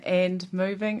And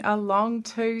moving along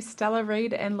to Stella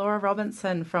Reid and Laura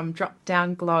Robinson from Drop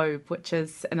Down Globe, which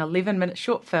is an 11-minute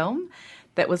short film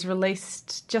that was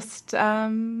released just a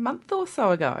month or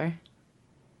so ago.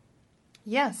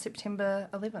 Yeah, September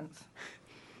 11th.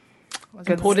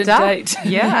 Important date.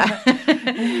 Yeah.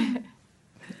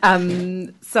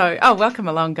 Welcome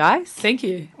along, guys. Thank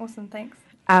you. Awesome, thanks.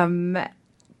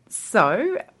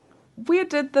 So, where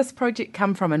did this project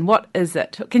come from and what is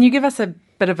it? Can you give us a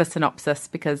bit of a synopsis?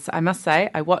 Because I must say,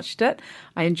 I watched it,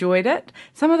 I enjoyed it.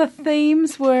 Some of the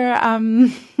themes were,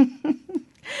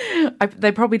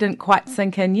 they probably didn't quite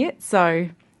sink in yet, so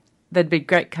they'd be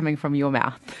great coming from your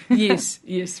mouth.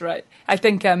 Yes, right. I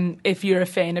think if you're a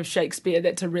fan of Shakespeare,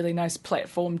 that's a really nice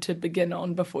platform to begin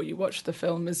on before you watch the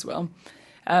film as well.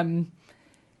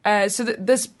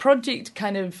 This project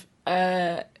kind of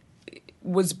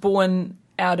was born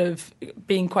out of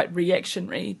being quite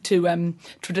reactionary to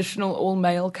traditional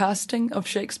all-male casting of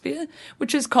Shakespeare,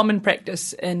 which is common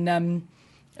practice in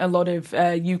a lot of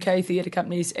UK theatre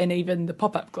companies and even the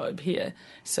Pop-Up Globe here.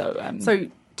 So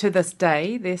to this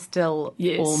day, they're still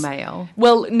all male.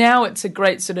 Well, now it's a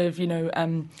great sort of,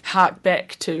 hark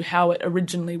back to how it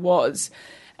originally was,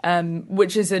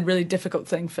 which is a really difficult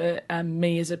thing for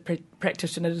me as a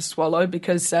practitioner to swallow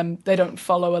because they don't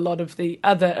follow a lot of the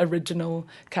other original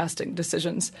casting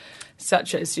decisions,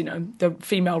 such as, the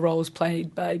female roles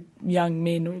played by young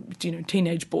men or,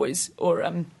 teenage boys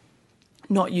or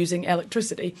not using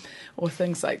electricity or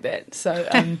things like that. So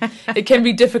it can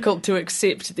be difficult to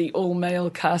accept the all-male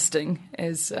casting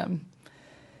as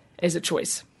a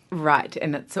choice. Right,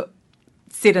 and it's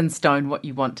set in stone what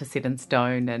you want to set in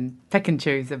stone and pick and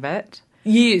choose a bit.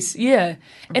 Yes, yeah.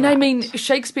 And Right. I mean,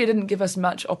 Shakespeare didn't give us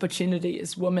much opportunity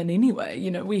as women anyway.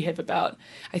 We have I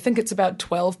think it's about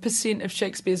 12% of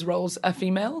Shakespeare's roles are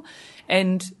female.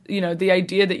 And, the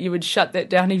idea that you would shut that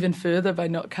down even further by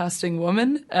not casting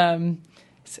women,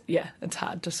 it's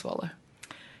hard to swallow.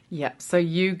 Yeah, so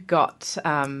you got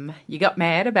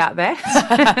mad about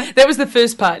that. That was the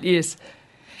first part, yes.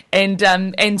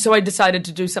 And so I decided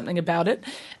to do something about it,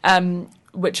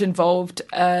 which involved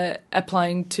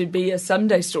applying to be a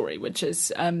Sunday Story, which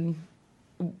is New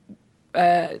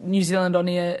Zealand On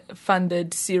Air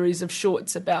funded series of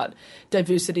shorts about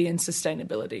diversity and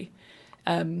sustainability.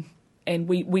 And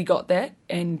we got that,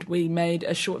 and we made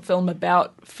a short film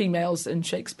about females in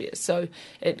Shakespeare. So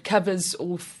it covers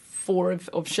all four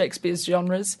of Shakespeare's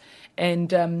genres,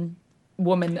 and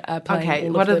women are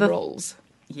playing all of the roles.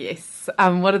 Yes.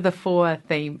 What are the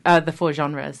four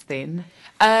genres then?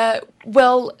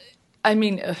 Well, I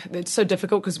mean, it's so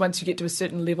difficult because once you get to a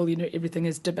certain level, everything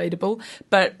is debatable.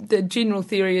 But the general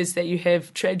theory is that you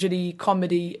have tragedy,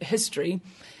 comedy, history,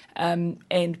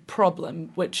 and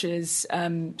problem, which is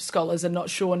scholars are not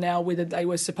sure now whether they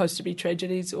were supposed to be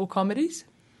tragedies or comedies.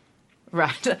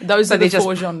 Right. Those are the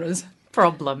four genres.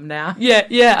 Problem now.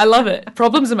 Yeah, I love it.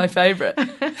 Problems are my favourite.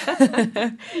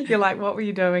 You're like, what were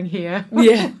you doing here?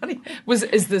 Yeah.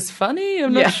 Is this funny?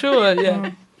 I'm not sure.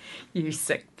 Yeah. You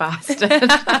sick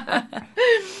bastard.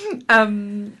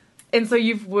 And so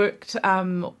you've worked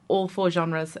all four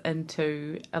genres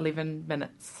into 11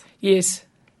 minutes. Yes,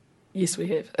 we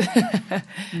have.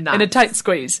 Nice. In a tight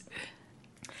squeeze.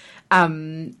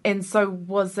 And so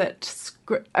was it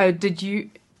did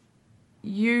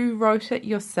you wrote it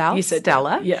yourself, yes,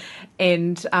 Stella? Yeah.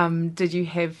 And did you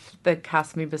have the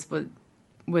cast members,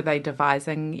 were they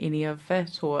devising any of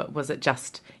it, or was it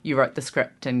just you wrote the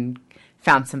script and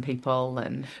found some people?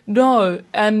 And No,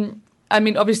 I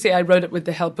mean, obviously I wrote it with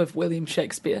the help of William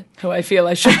Shakespeare, who I feel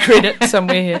I should credit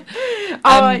somewhere here.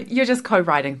 You're just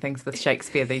co-writing things with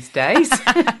Shakespeare these days.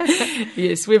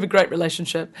 Yes, we have a great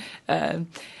relationship.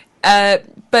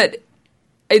 But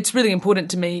it's really important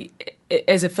to me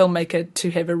as a filmmaker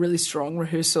to have a really strong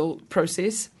rehearsal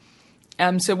process.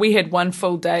 So we had one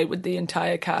full day with the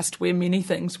entire cast where many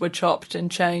things were chopped and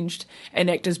changed and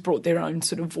actors brought their own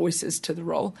sort of voices to the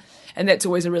role. And that's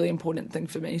always a really important thing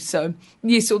for me. So,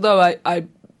 yes, although I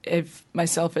have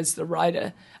myself as the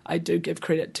writer, I do give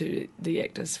credit to the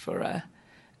actors for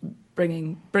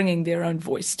bringing their own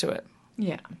voice to it.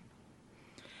 Yeah.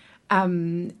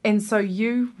 And so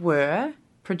you were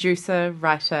producer,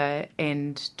 writer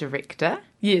and director.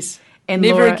 Yes. And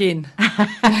Never Laura... again.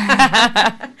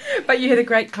 But you had a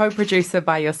great co-producer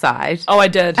by your side. Oh, I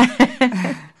did.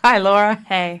 Hi, Laura.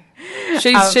 Hey.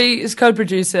 She is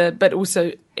co-producer, but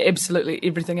also absolutely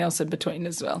everything else in between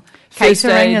as well.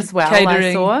 Catering as well, catering,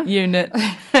 I saw. Unit.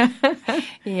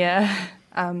 Yeah.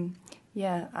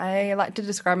 I like to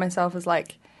describe myself as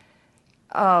like,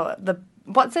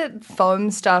 what's that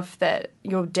foam stuff that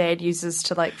your dad uses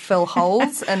to like fill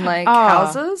holes in like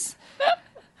houses?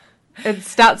 It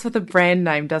starts with a brand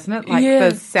name, doesn't it? Like Yeah.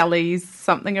 the Sally's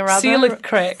something or other. Seal of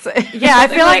crack. Yeah, I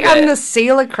feel like like I'm that. the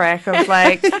sealer crack of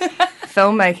like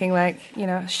filmmaking. Like, you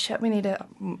know, shit, we need to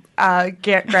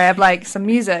grab like some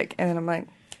music, and then I'm like,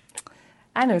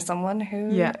 I know someone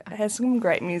who Yeah. has some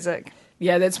great music.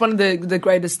 Yeah, that's one of the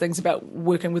greatest things about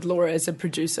working with Laura as a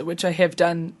producer, which I have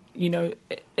done, you know,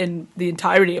 in the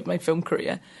entirety of my film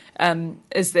career,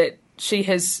 is that she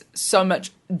has so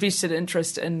much vested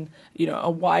interest in, you know, a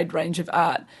wide range of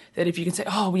art that if you can say,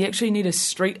 oh, we actually need a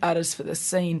street artist for this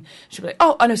scene, she'll be like,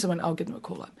 oh, I know someone, I'll give them a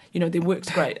call up. You know, their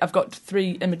work's great. I've got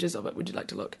 3 images of it. Would you like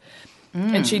to look?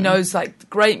 And she knows like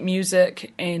great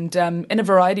music and a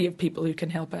variety of people who can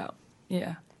help out.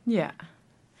 Yeah. Yeah.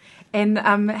 And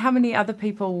how many other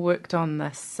people worked on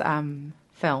this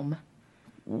film?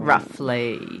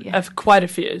 Roughly. Of quite a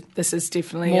few. This is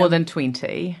definitely More than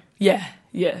 20. Yeah.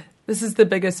 This is the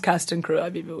biggest cast and crew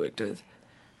I've ever worked with.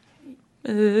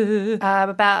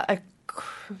 About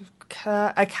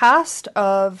a cast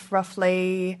of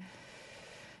roughly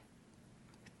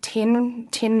 10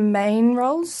 main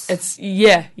roles. It's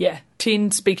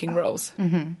 10 speaking roles.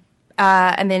 And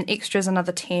then extras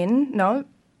another 10, no,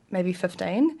 maybe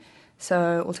 15.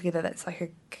 So altogether that's like a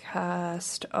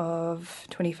cast of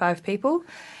 25 people.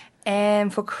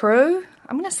 And for crew,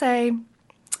 I'm going to say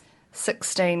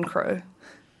 16 crew,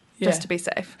 just to be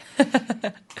safe.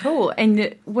 Cool.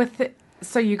 And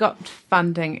so you got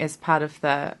funding as part of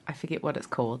the, I forget what it's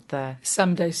called, the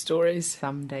Someday Stories.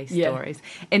 Someday Yeah. Stories.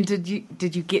 And did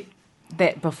you get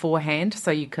that beforehand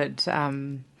so you could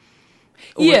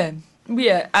Yeah.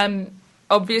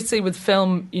 Obviously with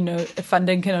film, you know,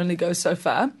 funding can only go so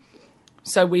far.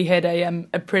 So we had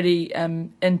a pretty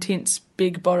intense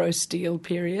big borrow steal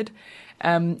period.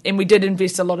 And we did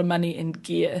invest a lot of money in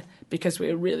gear because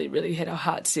we really, really had our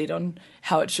heart set on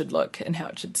how it should look and how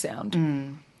it should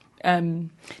sound.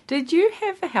 Did you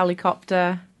have a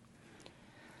helicopter?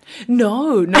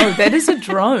 No, that is a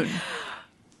drone.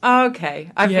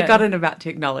 Okay, I've Yeah. forgotten about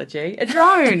technology. A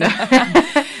drone.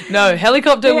 No,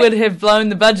 helicopter would have blown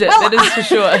the budget, that is for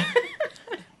sure.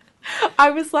 I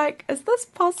was like, is this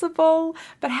possible?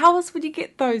 But how else would you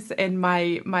get those? And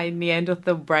my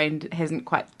Neanderthal brain hasn't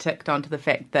quite ticked onto the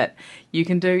fact that you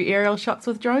can do aerial shots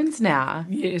with drones now.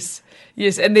 Yes,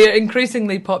 and they're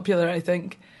increasingly popular, I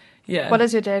think. Yeah. What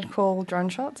does your dad call drone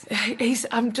shots?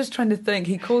 I'm just trying to think.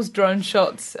 He calls drone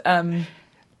shots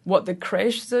what the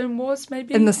crash zoom was,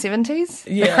 maybe? In the 70s?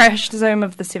 Yeah. The crash zoom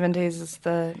of the 70s is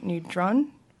the new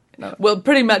drone? Well,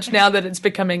 pretty much now that it's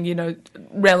becoming, you know,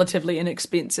 relatively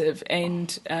inexpensive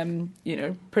and, you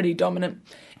know, pretty dominant,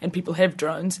 and people have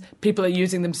drones, people are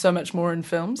using them so much more in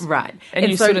films. Right. And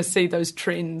you so, sort of see those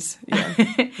trends. Yeah.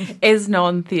 as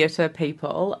non-theatre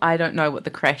people, I don't know what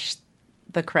the crash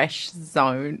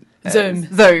zone is.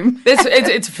 Zoom.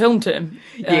 It's a film term.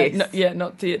 Yes.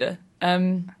 Not theatre.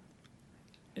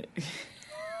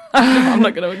 I'm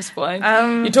not going to explain.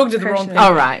 You're talking to the wrong people.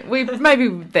 All right. Maybe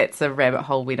that's a rabbit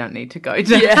hole we don't need to go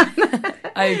down. Yeah,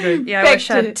 I agree. Yeah, I Back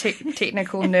wish our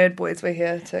technical nerd boys were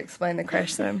here to explain the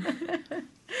crash zoom.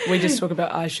 We just talk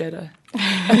about eyeshadow.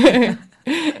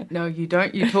 No, you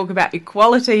don't. You talk about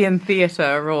equality in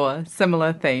theatre or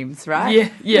similar themes,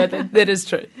 right? Yeah, that is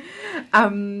true.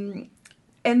 And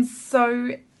so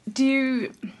do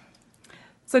you...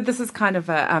 So this is kind of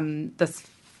a... this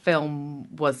film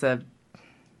was a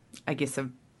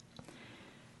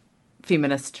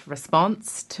feminist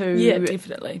response to Yeah,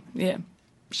 definitely. Yeah.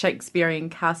 Shakespearean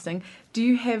casting. Do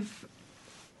you have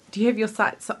your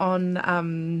sights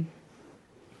on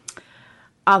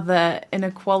other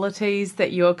inequalities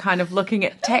that you're kind of looking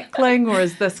at tackling, or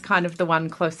is this kind of the one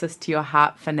closest to your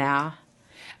heart for now?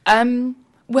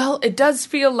 Well, it does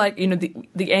feel like, you know,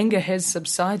 the anger has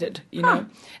subsided, you know,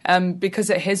 because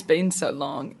it has been so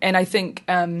long. And I think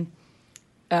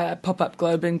Pop-Up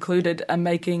Globe included are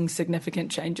making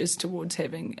significant changes towards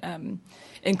having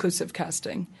inclusive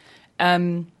casting.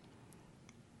 I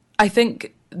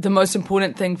think the most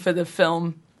important thing for the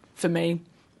film, for me,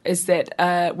 is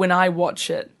that when I watch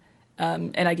it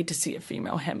and I get to see a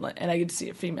female Hamlet and I get to see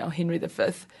a female Henry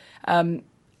V,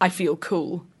 I feel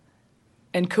cool.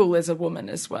 And cool as a woman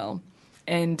as well.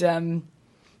 And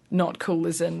not cool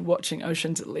as in watching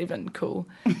Ocean's 11 cool.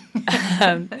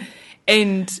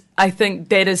 And I think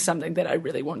that is something that I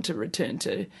really want to return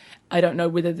to. I don't know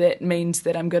whether that means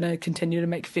that I'm going to continue to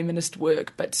make feminist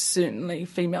work, but certainly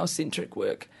female-centric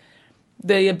work.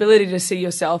 The ability to see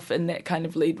yourself in that kind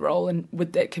of lead role and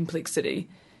with that complexity,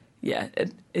 yeah,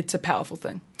 it's a powerful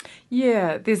thing.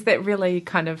 Yeah, there's that really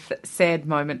kind of sad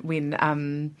moment when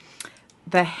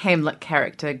the Hamlet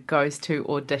character goes to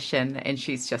audition and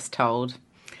she's just told,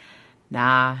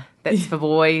 nah, that's for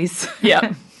boys.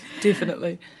 Yeah,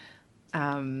 definitely.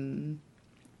 And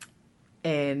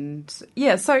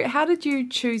yeah, so how did you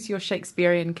choose your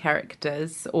Shakespearean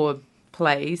characters or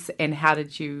plays, and how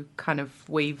did you kind of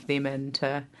weave them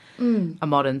into a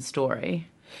modern story?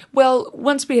 Well,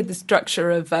 once we had the structure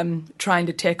of trying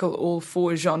to tackle all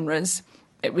 4 genres,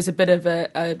 it was a bit of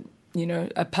a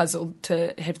puzzle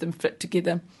to have them fit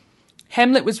together.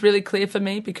 Hamlet was really clear for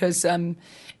me because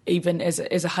even as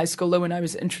a high schooler, when I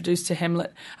was introduced to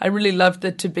Hamlet, I really loved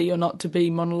the to be or not to be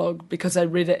monologue because I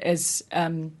read it as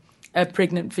a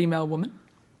pregnant female woman.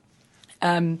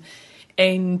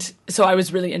 And so I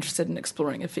was really interested in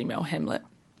exploring a female Hamlet.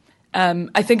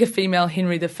 I think a female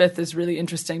Henry V is really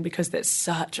interesting because that's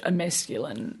such a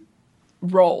masculine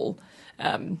role.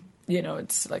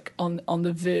 It's like on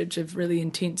the verge of really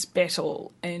intense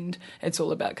battle, and it's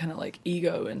all about kind of like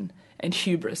ego and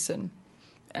hubris and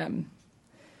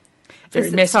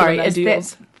very masculine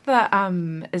ideals.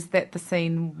 Is that the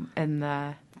scene in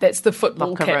the That's the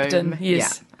football locker captain? room?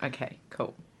 Yes. Yeah. Okay.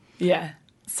 Cool. Yeah.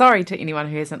 Sorry to anyone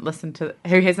who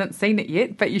hasn't seen it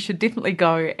yet, but you should definitely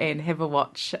go and have a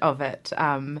watch of it,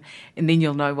 and then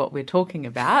you'll know what we're talking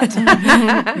about.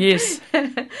 Yes.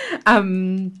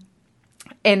 And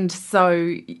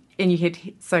you had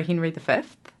Henry V.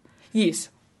 Yes.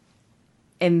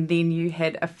 And then you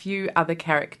had a few other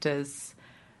characters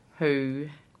who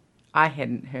I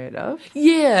hadn't heard of.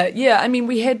 Yeah. I mean,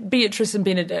 we had Beatrice and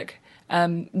Benedick.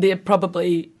 They're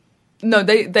probably... No,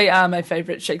 they are my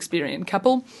favourite Shakespearean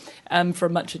couple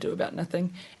from Much Ado About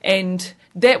Nothing. And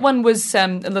that one was a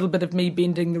little bit of me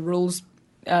bending the rules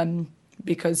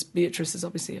because Beatrice is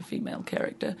obviously a female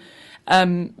character.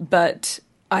 But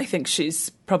I think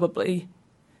she's probably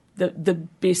the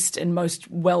best and most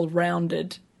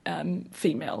well-rounded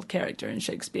female character in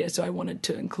Shakespeare, so I wanted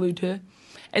to include her.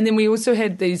 And then we also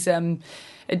had these... it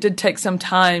did take some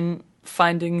time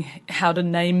finding how to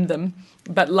name them,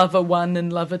 but Lover 1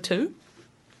 and Lover 2,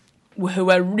 who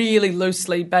are really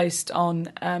loosely based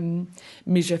on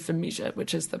Measure for Measure,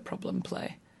 which is the problem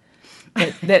play.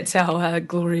 That's our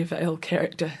Gloria Vale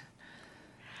character.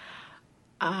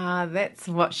 That's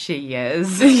what she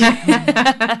is.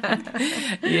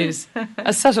 Yes,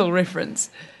 a subtle reference.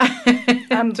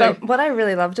 But what I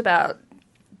really loved about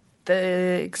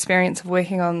the experience of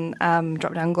working on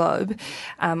Drop Down Globe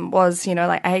was,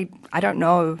 I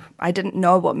didn't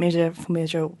know what Measure for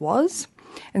Measure was.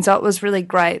 And so it was really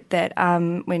great that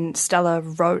when Stella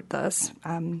wrote this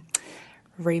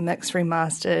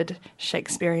remastered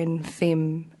Shakespearean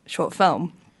theme short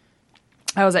film,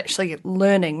 I was actually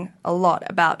learning a lot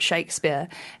about Shakespeare,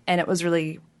 and it was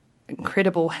really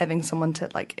incredible having someone to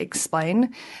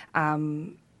explain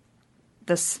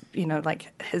this,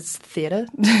 his theatre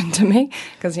to me,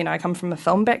 because, I come from a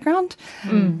film background.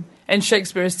 Mm. And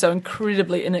Shakespeare is so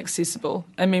incredibly inaccessible.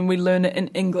 I mean, we learn it in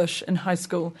English in high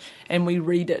school, and we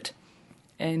read it.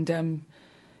 And,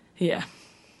 yeah.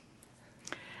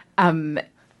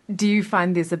 Do you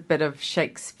find there's a bit of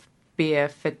Shakespeare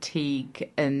fatigue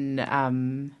in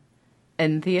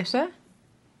theatre?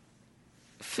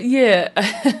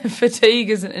 Fatigue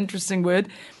is an interesting word.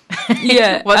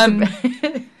 Yeah.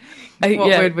 What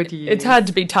word would you use? It's hard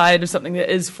to be tired of something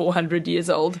that is 400 years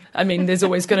old. I mean, there's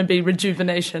always going to be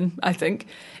rejuvenation, I think.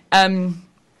 Sorry.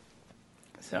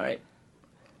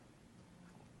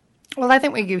 Well, I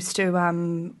think we're used to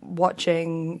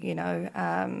watching,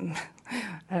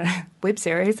 web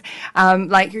series.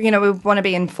 We want to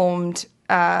be informed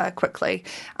quickly.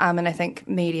 And I think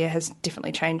media has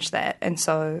definitely changed that. And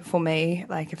so for me,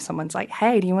 if someone's like,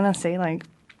 hey, do you want to see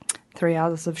 3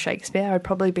 hours of Shakespeare? I'd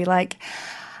probably be like,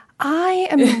 I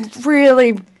am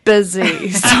really busy,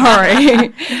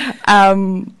 sorry.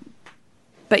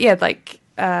 But yeah,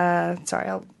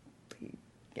 sorry,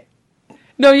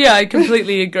 No, yeah, I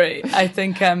completely agree. I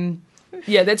think,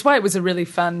 that's why it was a really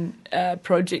fun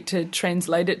project to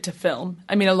translate it to film.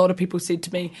 I mean, a lot of people said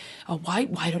to me, oh, why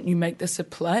don't you make this a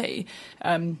play?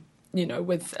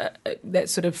 With that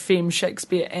sort of femme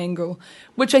Shakespeare angle,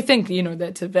 which I think,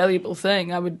 that's a valuable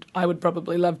thing. I would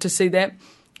probably love to see that.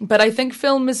 But I think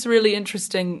film is really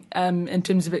interesting in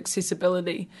terms of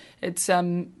accessibility. It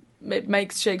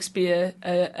makes Shakespeare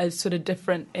a sort of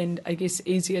different and, I guess,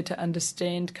 easier to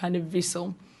understand kind of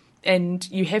vessel. And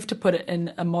you have to put it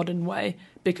in a modern way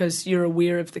because you're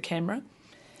aware of the camera.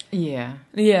 Yeah.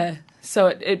 Yeah. So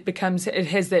it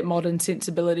has that modern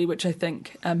sensibility, which I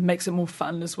think makes it more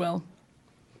fun as well.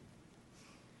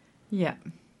 Yeah.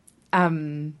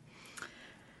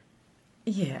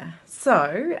 Yeah.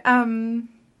 So,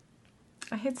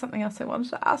 I had something else I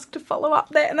wanted to ask to follow up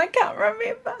that, and I can't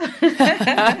remember.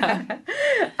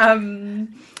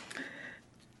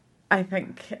 I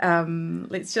think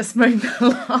let's just move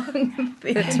along.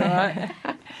 That's right.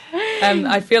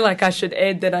 I feel like I should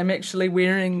add that I'm actually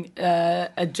wearing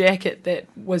a jacket that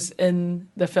was in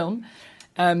the film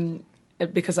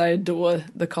because I adore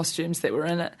the costumes that were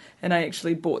in it, and I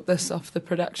actually bought this off the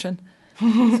production.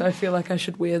 So I feel like I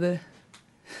should wear the...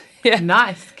 Yeah.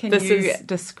 Nice. Can you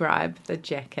describe the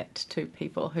jacket to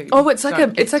people who? Oh, it's like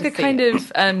a kind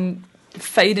of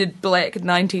faded black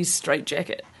 90s straight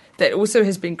jacket that also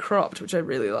has been cropped, which I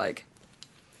really like.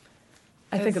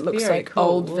 I think it looks like cool.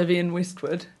 old Vivienne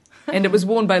Westwood, and it was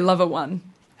worn by Lover One,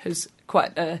 who's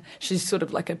she's sort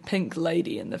of like a pink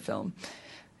lady in the film.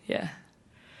 Yeah.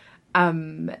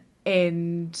 And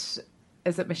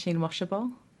is it machine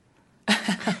washable?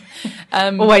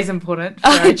 Always important for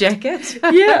a jacket.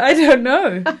 Yeah, I don't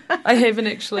know. I haven't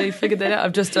actually figured that out.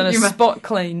 I've just done a spot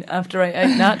clean after I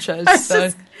ate nachos. So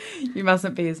you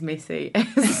mustn't be as messy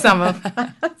as some of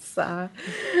us are.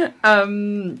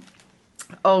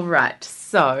 All right.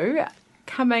 So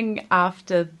coming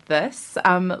after this,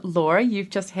 Laura, you've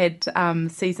just had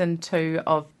season 2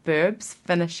 of Burbs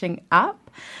finishing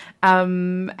up.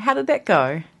 How did that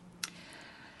go?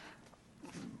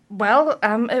 Well,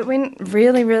 it went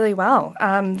really, really well.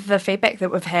 The feedback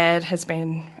that we've had has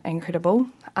been incredible.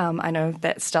 I know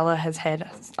that Stella has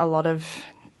had a lot of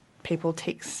people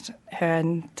text her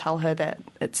and tell her that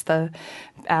it's a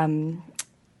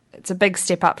big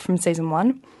step up from season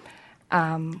 1,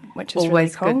 which is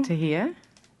always really cool. Good to hear.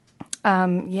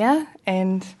 Yeah,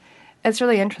 and it's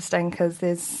really interesting because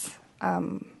there's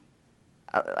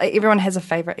everyone has a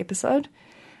favourite episode.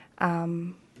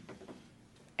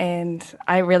 And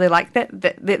I really like that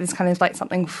there's kind of like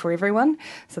something for everyone.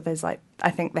 So there's like,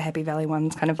 I think the Happy Valley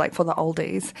one's kind of like for the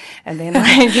oldies. And then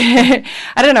like,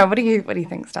 I don't know, what do you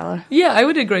think, Stella? Yeah, I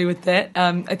would agree with that.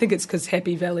 I think it's because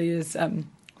Happy Valley is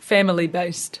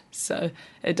family-based. So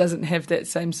it doesn't have that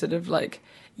same sort of like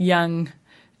young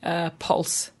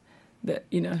pulse that,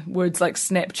 words like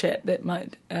Snapchat that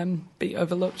might be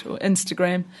overlooked, or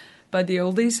Instagram by the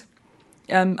oldies.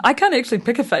 I can't actually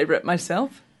pick a favourite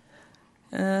myself.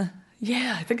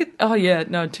 Yeah, I think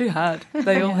too hard.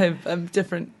 They all have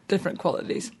different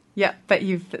qualities. Yeah, but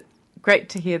great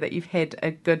to hear that you've had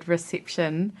a good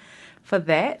reception for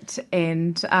that,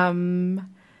 and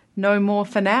no more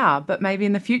for now, but maybe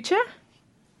in the future?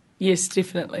 Yes,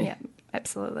 definitely. Yeah,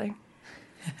 absolutely.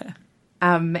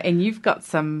 And you've got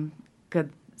some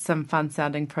fun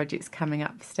sounding projects coming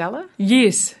up, Stella?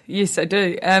 Yes, I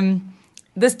do.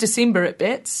 This December at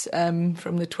Bats,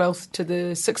 from the 12th to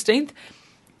the 16th,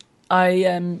 I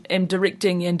am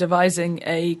directing and devising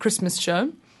a Christmas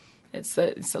show. It's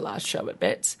the last show at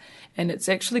Bats, and it's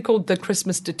actually called the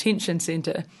Christmas Detention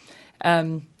Centre,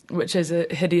 which is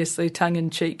a hideously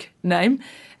tongue-in-cheek name.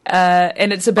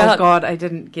 And it's about... Oh, God, I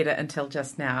didn't get it until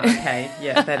just now. Okay,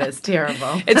 yeah, that is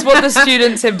terrible. It's what the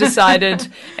students have decided,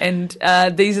 and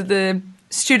these are the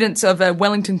students of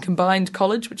Wellington Combined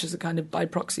College, which is a kind of by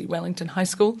proxy Wellington High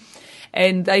School,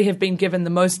 and they have been given the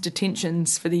most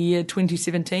detentions for the year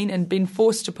 2017 and been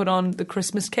forced to put on the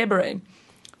Christmas cabaret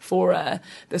for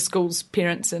the school's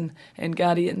parents and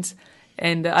guardians.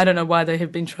 And I don't know why they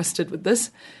have been trusted with this.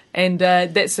 And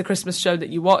that's the Christmas show that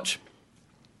you watch.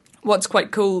 What's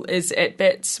quite cool is at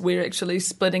Bats, we're actually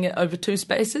splitting it over 2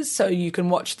 spaces, so you can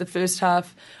watch the first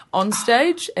half on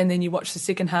stage, and then you watch the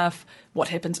second half, what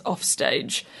happens off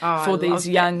stage for these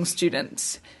young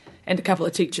students, and a couple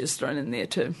of teachers thrown in there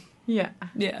too. Yeah.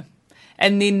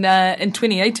 And then in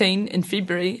 2018, in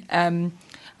February, I'm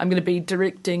going to be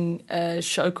directing a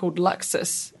show called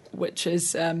Luxus, which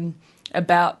is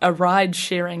about a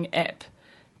ride-sharing app,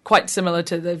 quite similar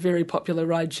to the very popular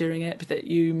ride-sharing app that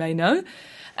you may know.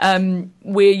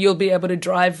 Where you'll be able to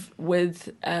drive with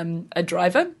a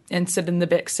driver and sit in the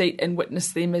back seat and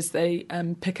witness them as they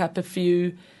pick up a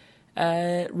few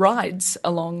rides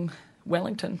along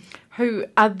Wellington. Who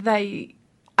are they?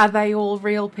 Are they all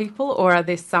real people, or are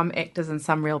there some actors and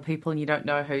some real people, and you don't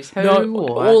know who's who? No,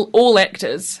 or? all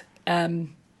actors,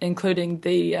 including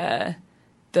the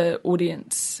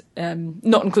audience,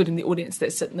 not including the audience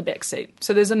that sit in the back seat.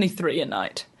 So there's only 3 a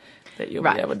night that you'll be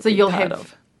able to be part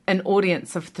of. An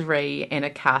audience of 3 and a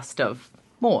cast of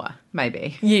more,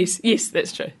 maybe. Yes,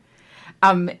 that's true.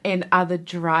 And are the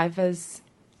drivers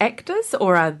actors,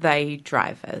 or are they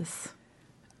drivers?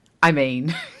 I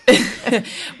mean,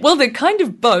 well, they're kind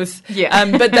of both.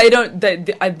 Yeah, but they don't.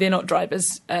 They're not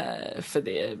drivers for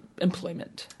their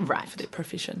employment, right? For their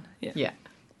profession. Yeah. Yeah.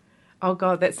 Oh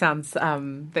God, that sounds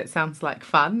like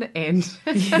fun and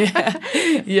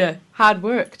yeah, hard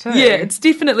work too. Yeah, it's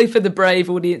definitely for the brave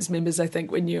audience members. I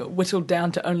think when you're whittled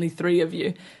down to only 3 of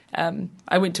you.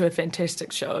 I went to a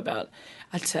fantastic show about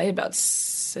I'd say about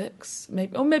 6,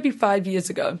 maybe 5 years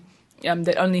ago,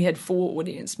 that only had 4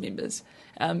 audience members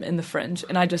in the Fringe,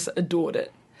 and I just adored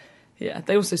it. Yeah,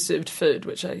 they also served food,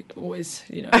 which I always,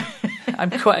 I'm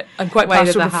quite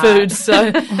partial to food,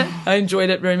 so I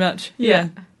enjoyed it very much. Yeah.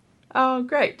 Oh,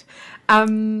 great.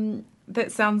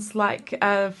 That sounds like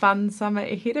a fun summer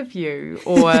ahead of you,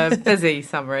 or a busy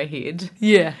summer ahead.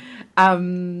 Yeah.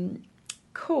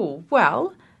 Cool.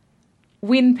 Well,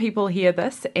 when people hear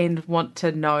this and want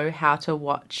to know how to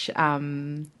watch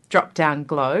Drop Down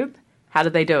Globe, how do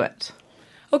they do it?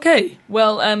 Okay.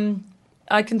 Well,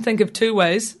 I can think of 2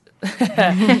 ways.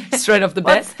 Straight off the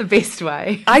bat. What's the best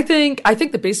way? I think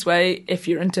the best way, if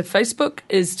you're into Facebook,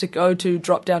 is to go to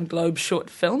Drop Down Globe short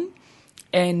film,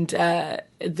 and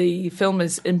the film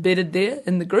is embedded there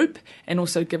in the group, and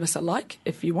also give us a like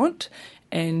if you want,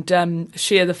 and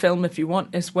share the film if you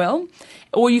want as well.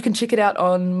 Or you can check it out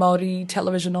on Māori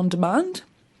Television On Demand,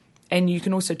 and you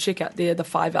can also check out there the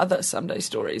 5 other Sunday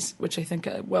stories, which I think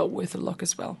are well worth a look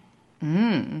as well.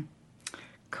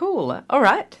 Cool. All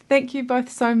right. Thank you both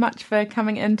so much for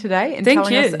coming in today and Thank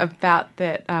telling you. us about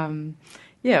that. What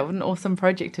an awesome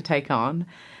project to take on.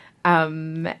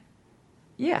 Awesome.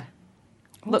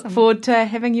 Look forward to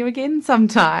having you again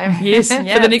sometime. Yes, for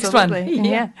the next absolutely. one.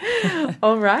 Yeah.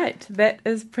 All right. That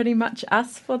is pretty much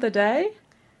us for the day.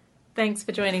 Thanks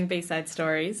for joining B-Side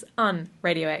Stories on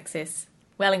Radio Access,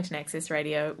 Wellington Access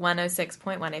Radio,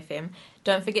 106.1 FM.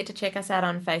 Don't forget to check us out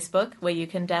on Facebook, where you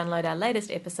can download our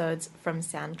latest episodes from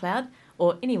SoundCloud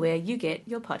or anywhere you get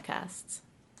your podcasts.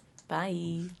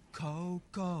 Bye.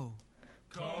 Coco.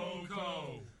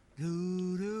 Coco.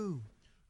 Doo-doo.